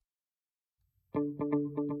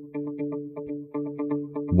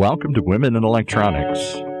Welcome to Women in Electronics,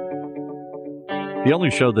 the only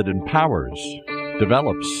show that empowers,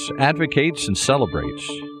 develops, advocates, and celebrates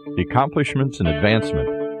the accomplishments and advancement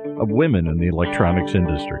of women in the electronics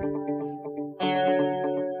industry.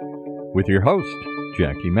 With your host,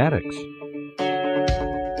 Jackie Maddox.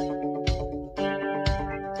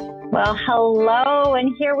 Well, hello,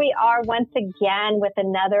 and here we are once again with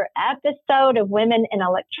another episode of Women in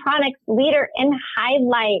Electronics Leader in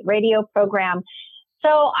Highlight radio program.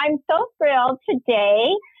 So I'm so thrilled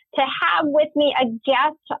today to have with me a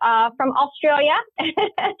guest from Australia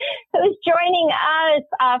who's joining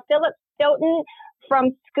us, Philip Stoughton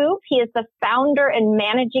from Scoop. He is the founder and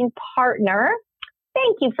managing partner.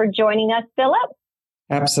 Thank you for joining us, Philip.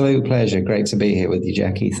 Absolute pleasure. Great to be here with you,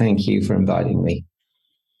 Jackie. Thank you for inviting me.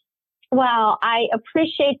 Well, I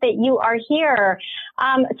appreciate that you are here.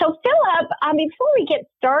 So, Philip, before we get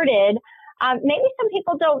started, maybe some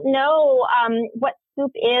people don't know what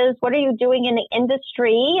Scoop is. What are you doing in the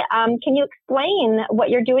industry? Can you explain what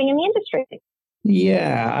you're doing in the industry?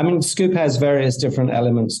 Yeah, I mean, Scoop has various different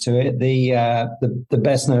elements to it. The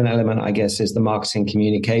best known element, I guess, is the marketing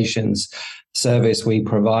communications service we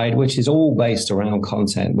provide, which is all based around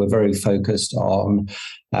content. We're very focused on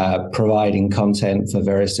providing content for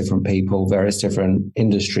various different people, various different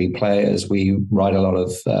industry players. We write a lot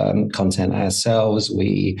of content ourselves.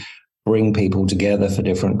 We bring people together for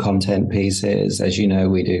different content pieces. As you know,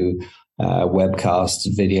 we do webcasts,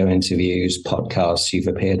 video interviews, podcasts. You've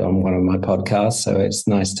appeared on one of my podcasts, so it's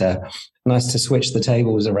nice to switch the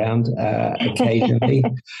tables around occasionally.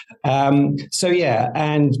 And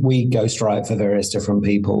we ghostwrite for various different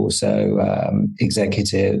people. So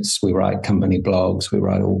executives, we write company blogs, we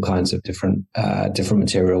write all kinds of different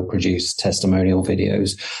material, produce testimonial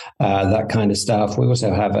videos, that kind of stuff. We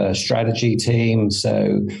also have a strategy team,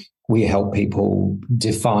 so we help people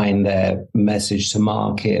define their message to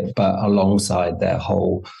market, but alongside their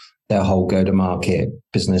whole go-to-market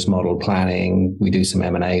business model planning. We do some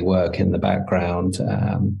M&A work in the background.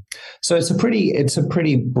 So it's a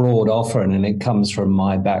pretty broad offer, and it comes from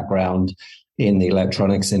my background in the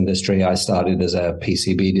electronics industry. I started as a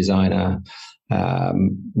PCB designer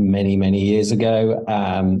many years ago.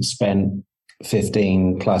 Spent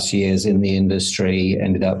 15 plus years in the industry,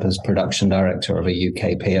 ended up as production director of a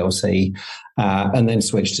UK PLC, and then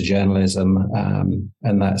switched to journalism.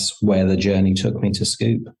 And that's where the journey took me to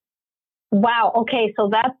Scoop. Wow. Okay.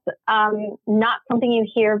 So that's not something you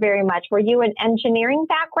hear very much. Were you an engineering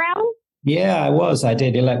background? Yeah, I was. I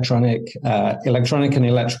did electronic and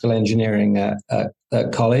electrical engineering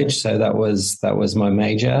at college. So that was my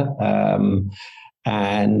major.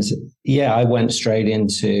 And yeah, I went straight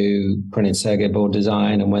into printed circuit board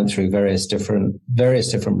design and went through various different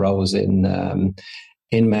roles in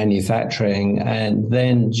manufacturing, and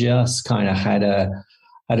then just kind of had a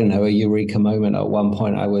eureka moment. At one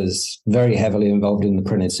point, I was very heavily involved in the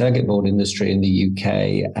printed circuit board industry in the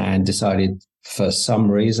UK and decided, for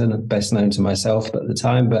some reason, best known to myself at the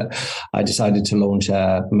time, but I decided to launch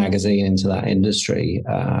a magazine into that industry.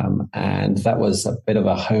 And that was a bit of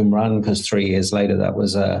a home run, because 3 years later, that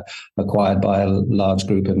was acquired by a large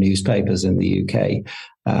group of newspapers in the UK.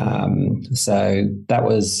 So that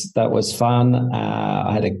was fun.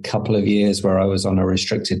 I had a couple of years where I was on a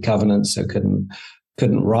restricted covenant, so couldn't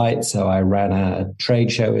write. So I ran a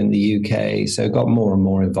trade show in the UK. So got more and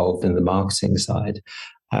more involved in the marketing side.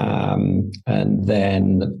 And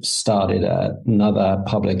then started another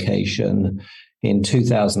publication in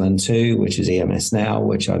 2002, which is EMS Now,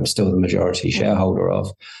 which I'm still the majority shareholder of.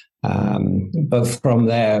 But from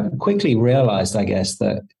there, quickly realized, I guess,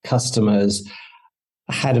 that customers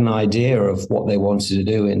had an idea of what they wanted to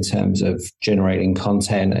do in terms of generating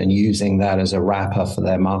content and using that as a wrapper for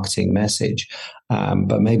their marketing message,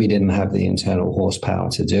 but maybe didn't have the internal horsepower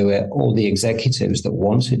to do it, or the executives that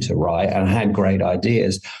wanted to write and had great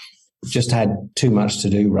ideas just had too much to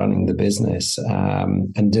do running the business,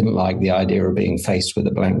 and didn't like the idea of being faced with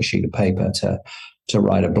a blank sheet of paper to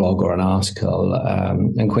write a blog or an article,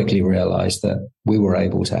 and quickly realized that we were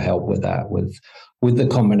able to help with that with the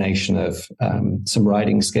combination of some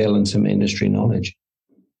writing skill and some industry knowledge.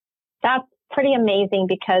 That's pretty amazing,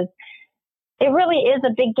 because it really is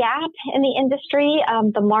a big gap in the industry,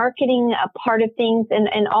 the marketing part of things,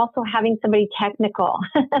 and also having somebody technical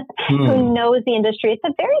who knows the industry. It's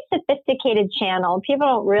a very sophisticated channel. People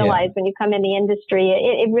don't realize when you come in the industry,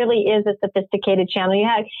 it really is a sophisticated channel. You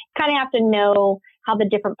kind of have to know how the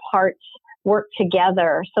different parts work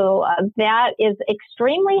together. So that is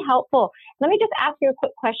extremely helpful. Let me just ask you a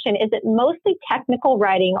quick question. Is it mostly technical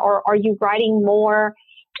writing, or are you writing more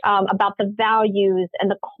about the values and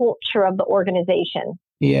the culture of the organization?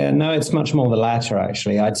 Yeah, no, it's much more the latter,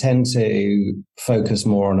 actually. I tend to focus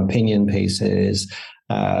more on opinion pieces,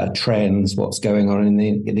 trends, what's going on in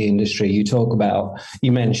the industry.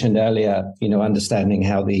 You mentioned earlier, understanding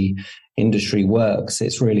how the industry works.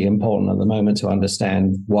 It's really important at the moment to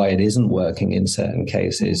understand why it isn't working in certain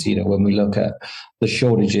cases. When we look at the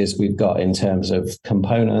shortages we've got in terms of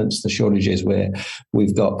components, the shortages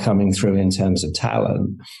we've got coming through in terms of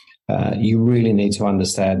talent, you really need to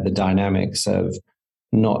understand the dynamics of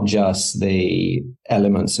not just the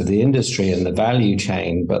elements of the industry and the value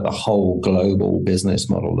chain, but the whole global business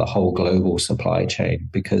model, the whole global supply chain.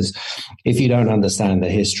 Because if you don't understand the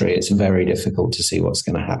history, it's very difficult to see what's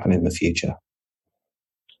going to happen in the future.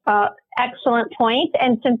 Excellent point.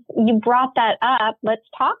 And since you brought that up, let's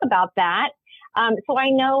talk about that. So I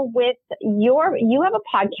know you have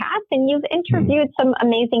a podcast and you've interviewed some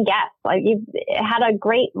amazing guests. Like you've had a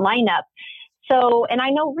great lineup. So, and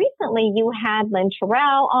I know recently you had Lynn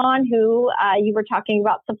Terrell on, who you were talking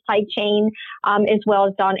about supply chain, as well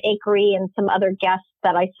as Don Akery and some other guests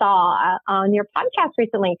that I saw on your podcast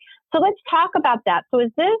recently. So let's talk about that. So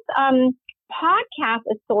is this podcast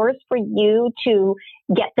a source for you to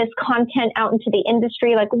get this content out into the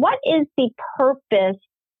industry? Like, what is the purpose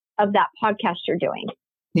of that podcast you're doing?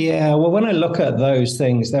 Yeah, well, when I look at those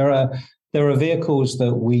things, there are vehicles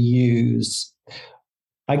that we use.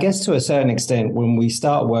 I guess to a certain extent, when we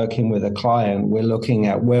start working with a client, we're looking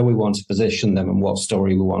at where we want to position them and what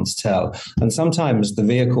story we want to tell. And sometimes the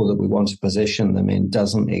vehicle that we want to position them in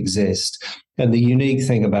doesn't exist. And the unique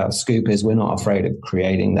thing about Scoop is we're not afraid of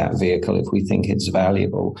creating that vehicle if we think it's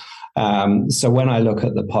valuable. So when I look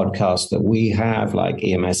at the podcast that we have, like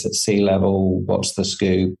EMS at Sea Level, What's the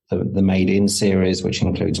Scoop, the Made in series, which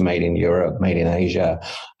includes Made in Europe, Made in Asia,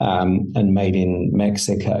 and Made in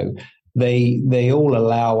Mexico, They all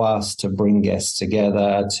allow us to bring guests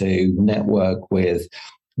together, to network with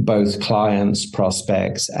both clients,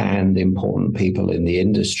 prospects, and important people in the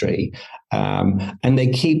industry. And they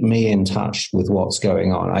keep me in touch with what's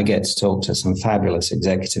going on. I get to talk to some fabulous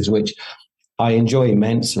executives, which I enjoy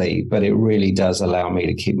immensely, but it really does allow me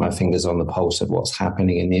to keep my fingers on the pulse of what's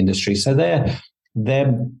happening in the industry. So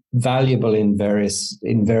they're valuable in various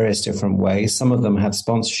different ways. Some of them have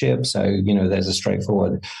sponsorship, so there's a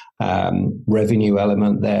straightforward revenue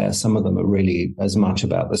element there. Some of them are really as much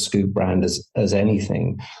about the Scoop brand as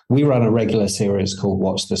anything. We run a regular series called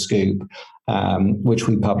What's the Scoop, which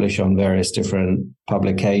we publish on various different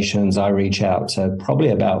publications. I reach out to probably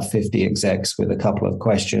about 50 execs with a couple of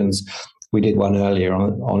questions. We did one earlier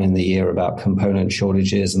on in the year about component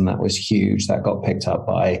shortages, and that was huge. That got picked up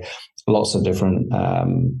by lots of different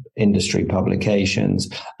industry publications.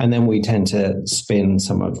 And then we tend to spin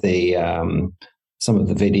some of the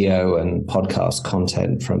video and podcast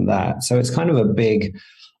content from that. So it's kind of a big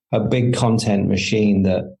content machine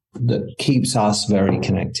that keeps us very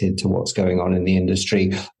connected to what's going on in the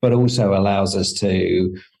industry, but also allows us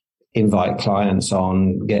to invite clients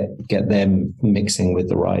on, get them mixing with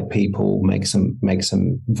the right people, make some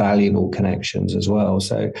valuable connections as well.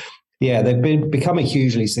 So yeah, they've become a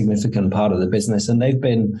hugely significant part of the business, and they've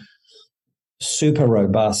been super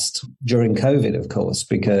robust during COVID, of course,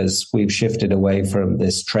 because we've shifted away from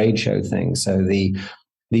this trade show thing. So the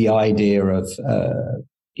idea of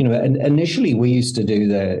initially we used to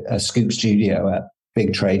do a Scoop studio at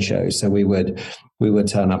big trade shows. So we would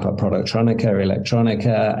turn up at Productronica,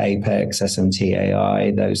 Electronica, Apex, SMT AI,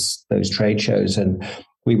 those trade shows, and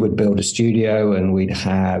we would build a studio and we'd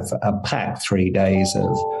have a packed 3 days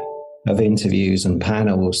of interviews and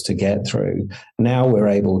panels to get through. Now we're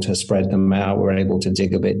able to spread them out. We're able to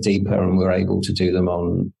dig a bit deeper, and we're able to do them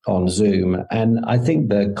on Zoom. And I think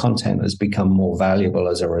the content has become more valuable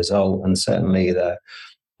as a result. And certainly the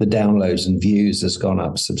downloads and views has gone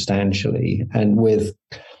up substantially. And with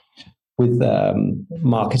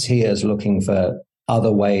marketeers looking for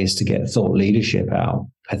other ways to get thought leadership out,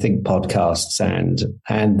 I think podcasts and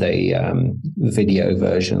the video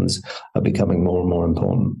versions are becoming more and more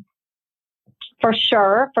important. For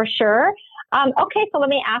sure. Okay, so let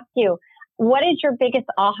me ask you, what is your biggest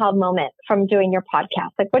aha moment from doing your podcast?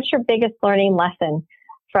 Like, what's your biggest learning lesson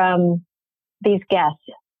from these guests?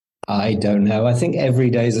 I don't know. I think every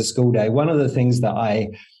day is a school day. One of the things that I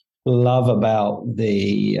love about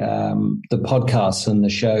the podcasts and the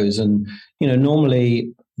shows, and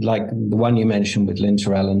normally, like the one you mentioned with Lynn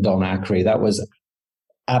Terrell and Don Akery, that was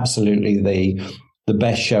absolutely the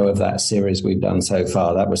best show of that series we've done so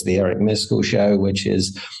far. That was the Eric Miskell show, which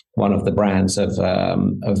is one of the brands of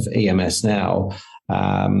EMS now.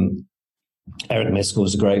 Eric Miskell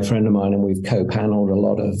is a great friend of mine, and we've co-paneled a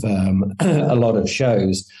lot of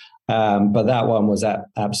shows. But that one was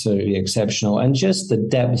absolutely exceptional, and just the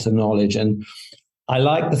depth of knowledge. And I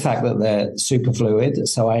like the fact that they're super fluid.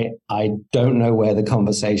 So I don't know where the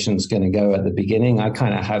conversation's going to go at the beginning. I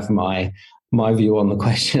kind of have my view on the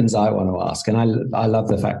questions I want to ask, and I love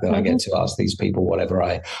the fact that I get to ask these people whatever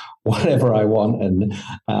I want,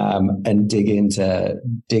 and dig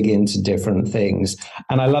into different things.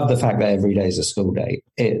 And I love the fact that every day is a school day.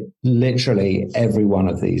 It literally, every one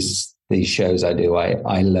of these shows I do,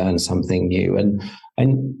 I learn something new,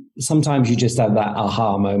 and sometimes you just have that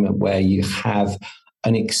aha moment where you have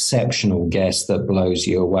an exceptional guest that blows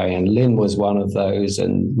you away. And Lynn was one of those.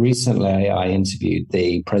 And recently I interviewed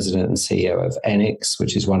the president and CEO of Enix,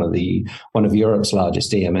 which is one of Europe's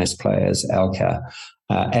largest EMS players, Elka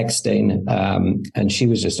Eckstein. And she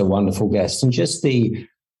was just a wonderful guest. And just the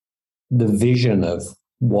vision of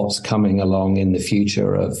what's coming along in the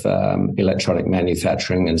future of electronic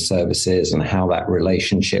manufacturing and services, and how that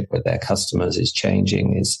relationship with their customers is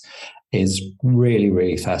changing is really,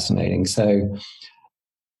 really fascinating. So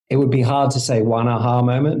it would be hard to say one aha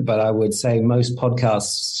moment, but I would say most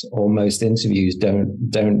podcasts or most interviews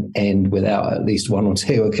don't end without at least one or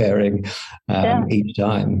two occurring each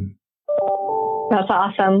time. That's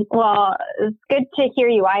awesome. Well, it's good to hear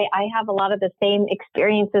you. I have a lot of the same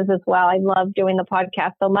experiences as well. I love doing the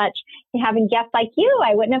podcast so much. Having guests like you,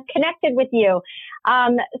 I wouldn't have connected with you. So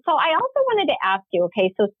I also wanted to ask you,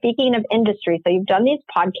 okay, so speaking of industry, so you've done these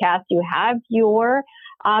podcasts, you have your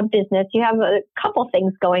business, you have a couple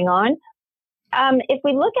things going on. If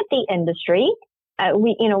we look at the industry,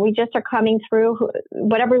 we just are coming through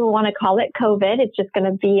whatever we want to call it, COVID. It's just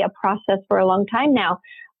going to be a process for a long time now.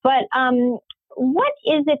 But what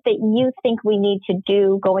is it that you think we need to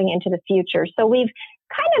do going into the future? So we've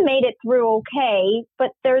kind of made it through okay,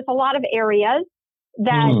 but there's a lot of areas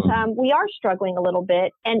that we are struggling a little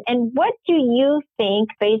bit. And what do you think,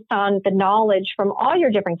 based on the knowledge from all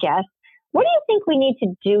your different guests, what do you think we need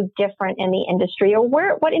to do different in the industry, or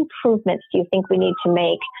what improvements do you think we need to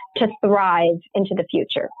make to thrive into the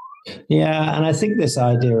future? Yeah, and I think this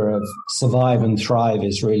idea of survive and thrive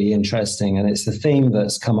is really interesting. And it's a theme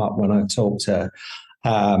that's come up when I've talked to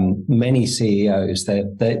many CEOs.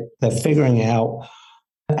 They're figuring out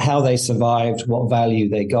how they survived, what value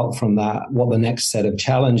they got from that, what the next set of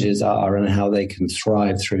challenges are, and how they can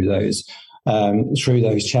thrive through those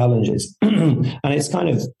challenges. And it's kind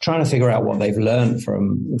of trying to figure out what they've learned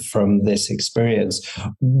from this experience.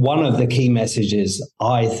 One of the key messages,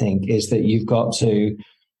 I think, is that you've got to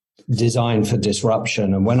design for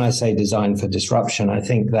disruption. And when I say design for disruption, I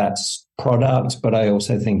think that's product, but I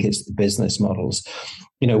also think it's the business models.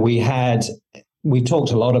 We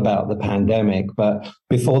talked a lot about the pandemic, but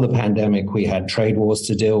before the pandemic, we had trade wars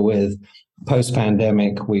to deal with.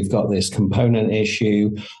 Post-pandemic, we've got this component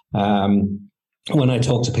issue. When I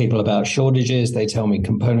talk to people about shortages, they tell me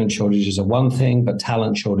component shortages are one thing, but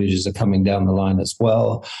talent shortages are coming down the line as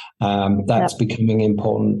well. That's becoming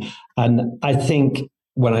important. And I think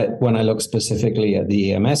when I look specifically at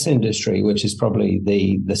the EMS industry, which is probably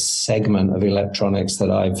the segment of electronics that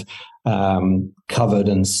I've covered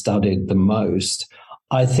and studied the most,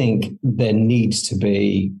 I think there needs to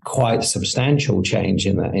be quite substantial change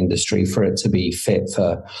in that industry for it to be fit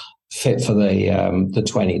for the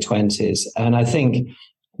 2020s. And I think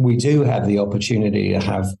we do have the opportunity to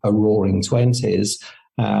have a roaring 20s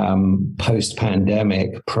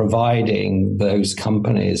post-pandemic, providing those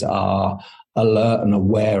companies are alert and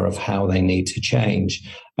aware of how they need to change.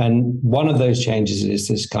 And one of those changes is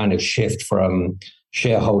this kind of shift from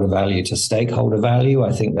shareholder value to stakeholder value.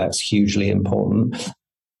 I think that's hugely important.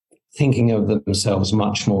 Thinking of themselves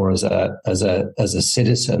much more as a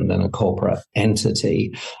citizen than a corporate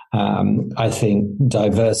entity. I think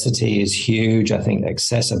diversity is huge. I think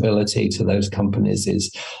accessibility to those companies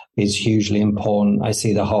is hugely important. I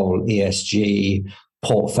see the whole ESG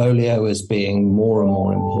portfolio as being more and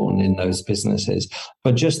more important in those businesses,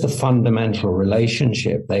 but just the fundamental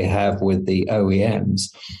relationship they have with the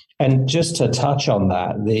OEMs. And just to touch on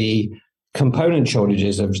that, the component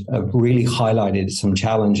shortages have really highlighted some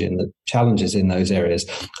challenges in those areas.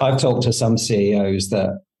 I've talked to some CEOs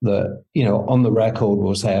that on the record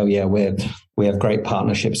will say, "Oh yeah, we have great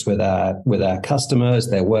partnerships with our customers.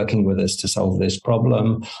 They're working with us to solve this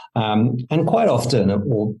problem," and quite often,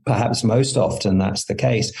 or perhaps most often, that's the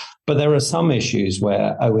case. But there are some issues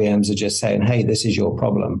where OEMs are just saying, "Hey, this is your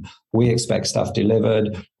problem. We expect stuff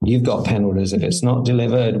delivered. You've got penalties if it's not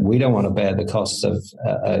delivered. We don't want to bear the costs of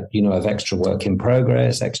extra work in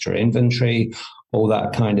progress, extra inventory, all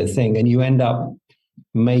that kind of thing." And you end up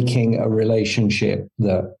making a relationship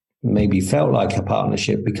that maybe felt like a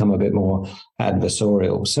partnership become a bit more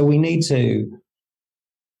adversarial. So we need to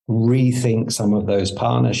rethink some of those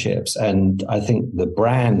partnerships. And I think the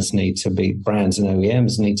brands and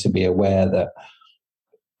OEMs need to be aware that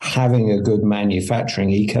having a good manufacturing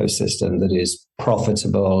ecosystem that is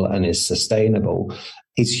profitable and is sustainable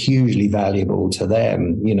is hugely valuable to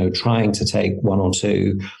them. Trying to take 1 or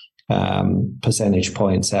 2 percentage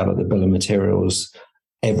points out of the bill of materials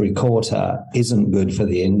every quarter isn't good for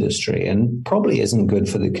the industry and probably isn't good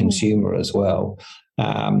for the consumer as well.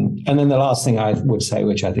 And then the last thing I would say,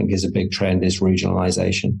 which I think is a big trend, is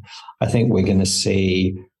regionalization. I think we're going to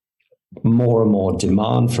see more and more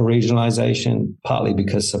demand for regionalization, partly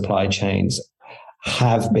because supply chains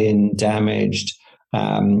have been damaged.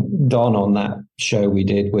 Don, on that show we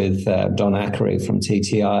did with Don Ackery from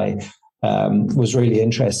TTI, was really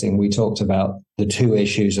interesting. We talked about the 2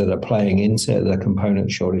 issues that are playing into the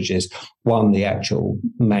component shortages. One, the actual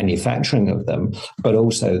manufacturing of them, but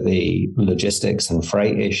also the logistics and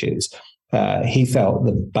freight issues. He felt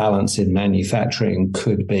the balance in manufacturing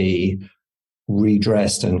could be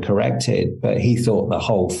redressed and corrected, but he thought the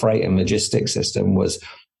whole freight and logistics system was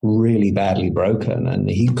really badly broken, and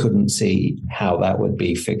he couldn't see how that would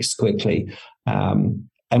be fixed quickly.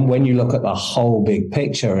 And when you look at the whole big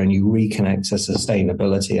picture and you reconnect to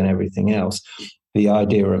sustainability and everything else, the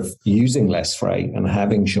idea of using less freight and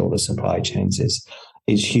having shorter supply chains is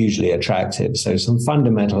hugely attractive. So some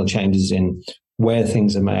fundamental changes in where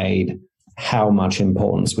things are made, how much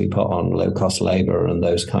importance we put on low-cost labor and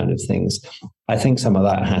those kind of things. I think some of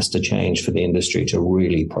that has to change for the industry to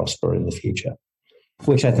really prosper in the future,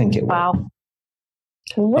 which I think it will. Wow.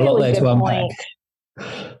 Really good point.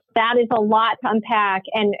 That is a lot to unpack.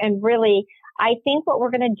 And really, I think what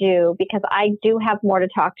we're going to do, because I do have more to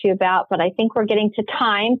talk to you about, but I think we're getting to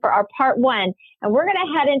time for our part 1. And we're going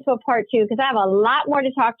to head into a part 2 because I have a lot more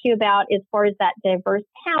to talk to you about as far as that diverse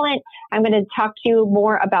talent. I'm going to talk to you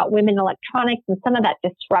more about women in electronics and some of that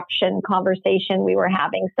disruption conversation we were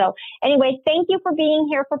having. So anyway, thank you for being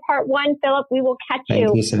here for part 1, Philip. We will catch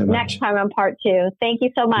you so next time on part 2. Thank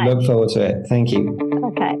you so much. Look forward to it. Thank you.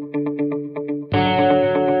 Okay.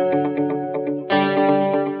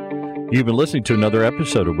 You've been listening to another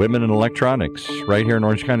episode of Women in Electronics, right here in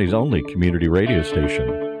Orange County's only community radio station,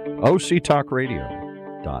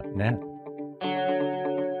 octalkradio.net.